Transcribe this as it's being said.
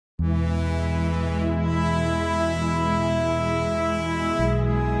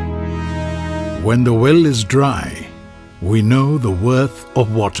"When the well is dry, we know the worth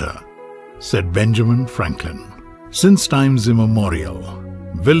of water," said Benjamin Franklin. Since times immemorial,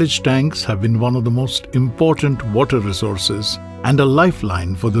 village tanks have been one of the most important water resources and a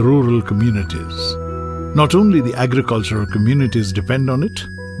lifeline for the rural communities. Not only the agricultural communities depend on it,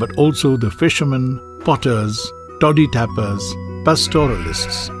 but also the fishermen, potters, toddy tappers,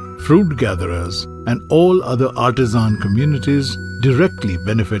 pastoralists, fruit gatherers, and all other artisan communities directly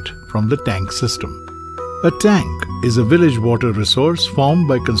benefit from the tank system. A tank is a village water resource formed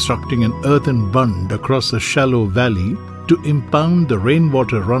by constructing an earthen bund across a shallow valley to impound the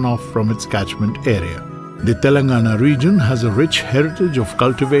rainwater runoff from its catchment area. The Telangana region has a rich heritage of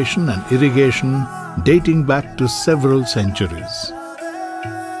cultivation and irrigation dating back to several centuries.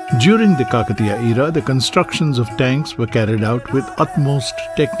 During the Kakatiya era, the constructions of tanks were carried out with utmost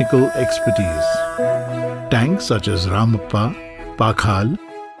technical expertise. Tanks such as Ramappa, Pakhal,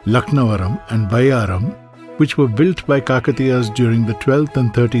 Lakhnavaram and Bayaram, which were built by Kakatiyas during the 12th and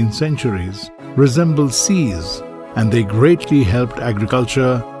 13th centuries, resemble seas, and they greatly helped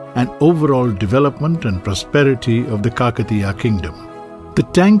agriculture and overall development and prosperity of the Kakatiya kingdom. The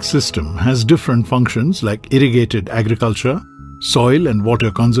tank system has different functions like irrigated agriculture, soil and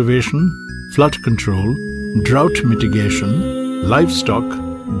water conservation, flood control, drought mitigation, livestock,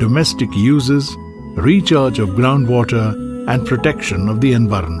 domestic uses, recharge of groundwater, and protection of the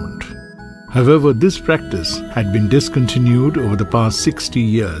environment. However, this practice had been discontinued over the past 60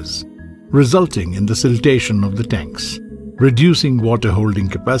 years, resulting in the siltation of the tanks, reducing water holding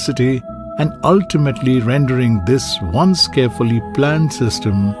capacity, and ultimately rendering this once carefully planned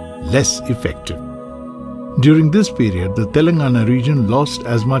system less effective. During this period, the Telangana region lost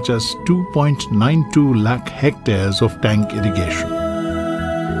as much as 2.92 lakh hectares of tank irrigation.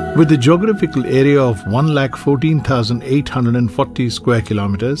 With a geographical area of 1,14,840 square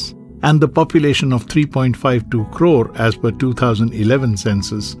kilometers and the population of 3.52 crore as per 2011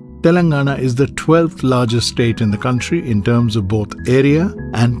 census, Telangana is the 12th largest state in the country in terms of both area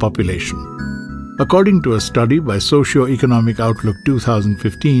and population. According to a study by Socio-Economic Outlook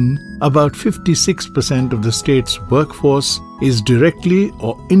 2015, about 56% of the state's workforce is directly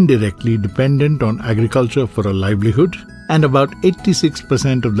or indirectly dependent on agriculture for a livelihood, and about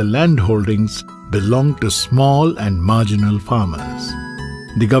 86% of the land holdings belong to small and marginal farmers.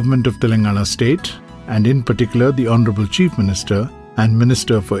 The government of Telangana state, and in particular the Honorable Chief Minister and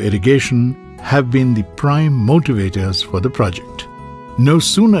Minister for Irrigation, have been the prime motivators for the project. No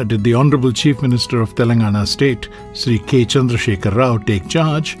sooner did the Honorable Chief Minister of Telangana State, Sri K. Chandrasekhar Rao, take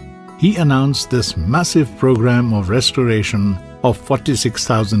charge, he announced this massive program of restoration of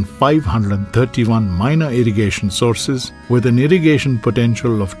 46,531 minor irrigation sources with an irrigation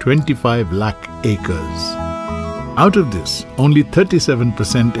potential of 25 lakh acres. Out of this, only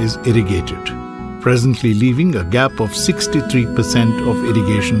 37% is irrigated, presently leaving a gap of 63% of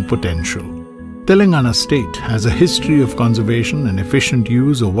irrigation potential. Telangana state has a history of conservation and efficient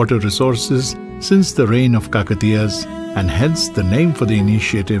use of water resources since the reign of Kakatiyas, and hence the name for the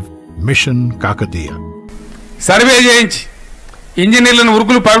initiative, Mission Kakatiya. Survey చేయించి ఇంజనీర్లను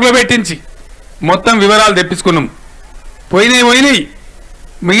ఉరుకులు పరుగులు పెట్టించి మొత్తం వివరాలు తెప్పించుకున్నాం. పోయినాయి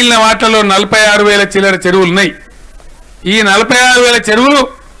మిగిలిన వాటల్లో 46,000 చిల్లర చెరువులు ఉన్నాయి. ఈ 46,000 చెరువులు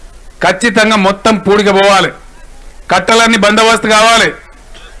ఖచ్చితంగా మొత్తం పూడికపోవాలి. కట్టలన్నీ బందోబస్తు కావాలి.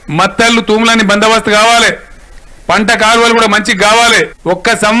 మత్తళ్ళు తూములన్నీ బందోబస్తు కావాలి. పంట కాలువలు కూడా మంచి కావాలి. ఒక్క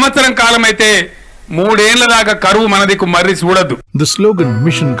సంవత్సరం కాలం అయితే 3 ఏళ్ల దాకా కరువు మన దిక్కు మర్రి చూడదు. The slogan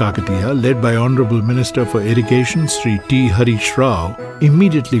Mission Kakatiya, led by Honorable Minister for Irrigation Sri T. Harish Rao,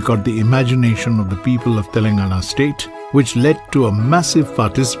 immediately caught the imagination of the people of Telangana state, which led to a massive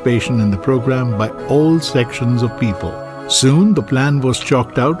participation in the program by all sections of people. Soon the plan was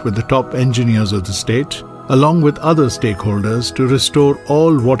chalked out with the top engineers of the state, along with other stakeholders, to restore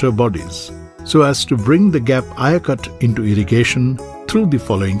all water bodies, so as to bring the gap ICRISAT into irrigation through the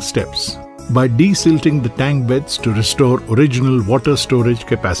following steps. By desilting the tank beds to restore original water storage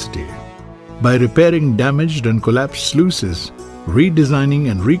capacity, by repairing damaged and collapsed sluices, redesigning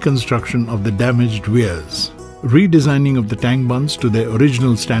and reconstruction of the damaged weirs, redesigning of the tank bunds to their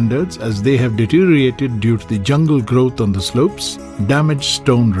original standards as they have deteriorated due to the jungle growth on the slopes, damaged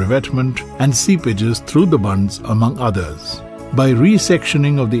stone revetment and seepages through the bunds, among others. By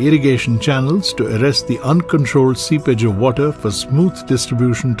resectioning of the irrigation channels to arrest the uncontrolled seepage of water for smooth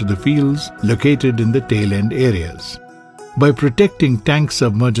distribution to the fields located in the tail end areas. By protecting tank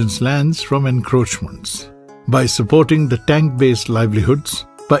submergence lands from encroachments. By supporting the tank-based livelihoods,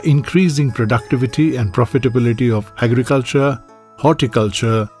 by increasing productivity and profitability of agriculture,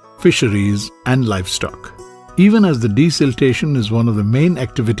 horticulture, fisheries and livestock. Even as the desiltation is one of the main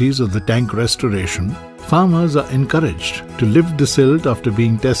activities of the tank restoration, farmers are encouraged to lift the silt after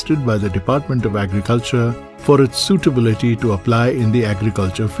being tested by the Department of Agriculture for its suitability to apply in the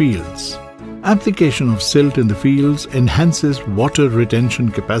agriculture fields. Application of silt in the fields enhances water retention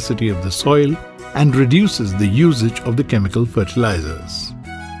capacity of the soil and reduces the usage of the chemical fertilizers.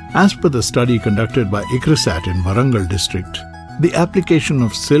 As per the study conducted by ICRISAT in Warangal district, the application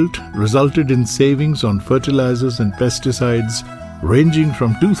of silt resulted in savings on fertilizers and pesticides ranging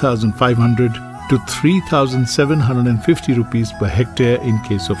from 2,500 to 3,750 rupees per hectare in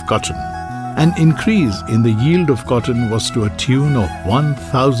case of cotton. An increase in the yield of cotton was to a tune of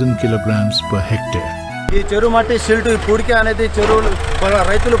 1,000 kilograms per hectare. ఈ చెరువు మట్టి silt పూడిక అనేది చెరువులు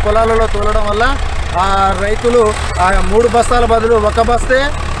రైతులు పొలాలలో తోలడం వల్ల ఆ రైతులు ఆ 3 బస్తాల బదులు ఒక బస్తే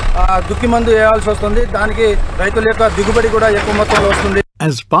దుక్కి మందు వేయాల్సి వస్తుంది. దానికి రైతుల యొక్క దిగుబడి కూడా ఎక్కువ మొత్తంలో వస్తుంది.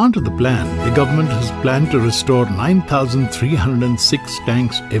 As part of the plan, the government has planned to restore 9,306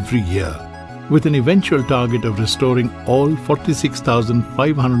 tanks every year, with an eventual target of restoring all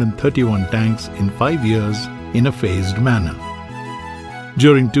 46,531 tanks in 5 years in a phased manner.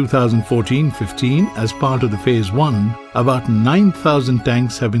 During 2014-15, as part of the Phase-I, about 9,000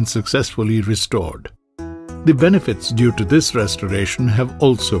 tanks have been successfully restored. The benefits due to this restoration have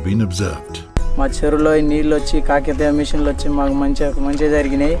also been observed. మా చెరువులో నీళ్ళు వచ్చి కాకతీయ మిషన్లు వచ్చి మాకు మంచిగా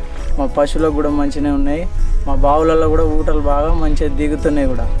జరిగినాయి. మా పశువులకు కూడా మంచినే ఉన్నాయి. మా బావులలో కూడా ఊటలు బాగా మంచిగా దిగుతున్నాయి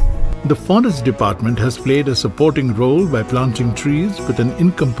కూడా. The Forest Department has played a supporting role by planting trees with an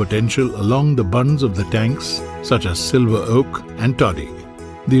income potential along the bunds of the tanks such as silver oak and toddy.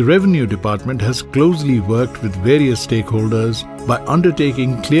 The Revenue Department has closely worked with various stakeholders by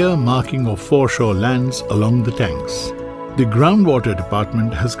undertaking clear marking of foreshore lands along the tanks. The Groundwater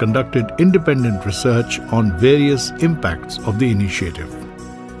Department has conducted independent research on various impacts of the initiative.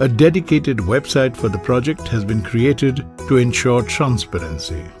 A dedicated website for the project has been created to ensure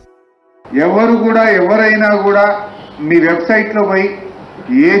transparency. ఎవరైనా కూడా మీ వెబ్సైట్లో పోయి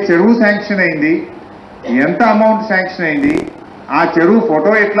ఏ చెరువు sanction అయింది, ఎంత amount sanction అయింది, ఆ చెరువు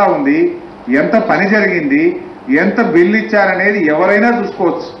ఫోటో ఎట్లా ఉంది, ఎంత పని జరిగింది, ఎంత బిల్ ఇచ్చారనేది ఎవరైనా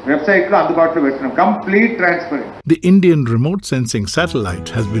చూసుకోవచ్చు. వెబ్సైట్లో అందుబాటులో పెట్టినాం. Complete transparent. The Indian remote sensing satellite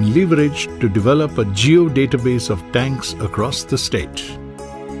has been leveraged to develop a geo database of tanks across the state.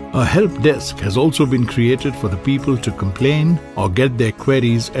 A help desk has also been created for the people to complain or get their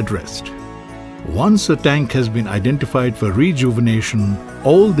queries addressed. Once a tank has been identified for rejuvenation,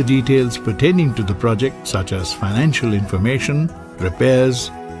 all the details pertaining to the project such as financial information, repairs,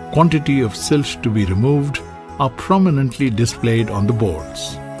 quantity of silt to be removed are prominently displayed on the boards.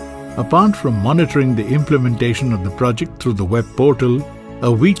 Apart from monitoring the implementation of the project through the web portal,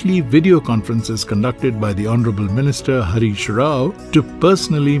 a weekly video conference is conducted by the Honorable Minister Harish Rao to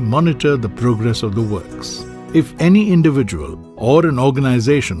personally monitor the progress of the works. If any individual or an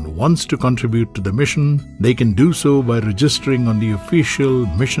organization wants to contribute to the mission, they can do so by registering on the official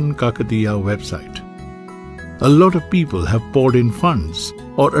Mission Kakatiya website. A lot of people have poured in funds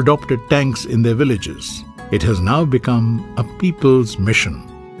or adopted tanks in their villages. It has now become a people's mission.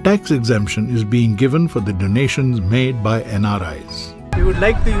 Tax exemption is being given for the donations made by NRIs. We would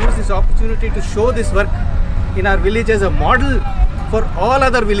like to use this opportunity to show this work in our village as a model for all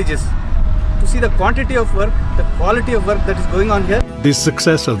other villages, to see the quantity of work, the quality of work that is going on here. The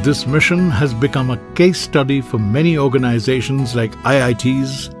success of this mission has become a case study for many organizations like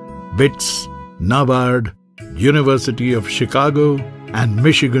IITs, BITS, NABARD, University of Chicago, and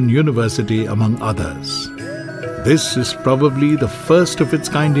Michigan University, among others. This is probably the first of its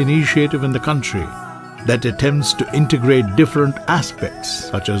kind initiative in the country that attempts to integrate different aspects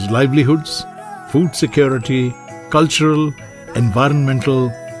such as livelihoods, food security, cultural, environmental,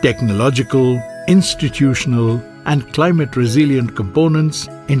 technological, institutional, and climate-resilient components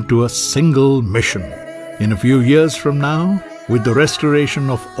into a single mission. In a few years from now, with the restoration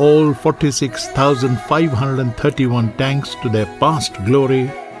of all 46,531 tanks to their past glory,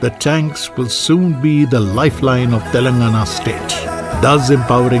 the tanks will soon be the lifeline of Telangana state, thus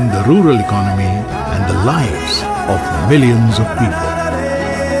empowering the rural economy and the lives of millions of people.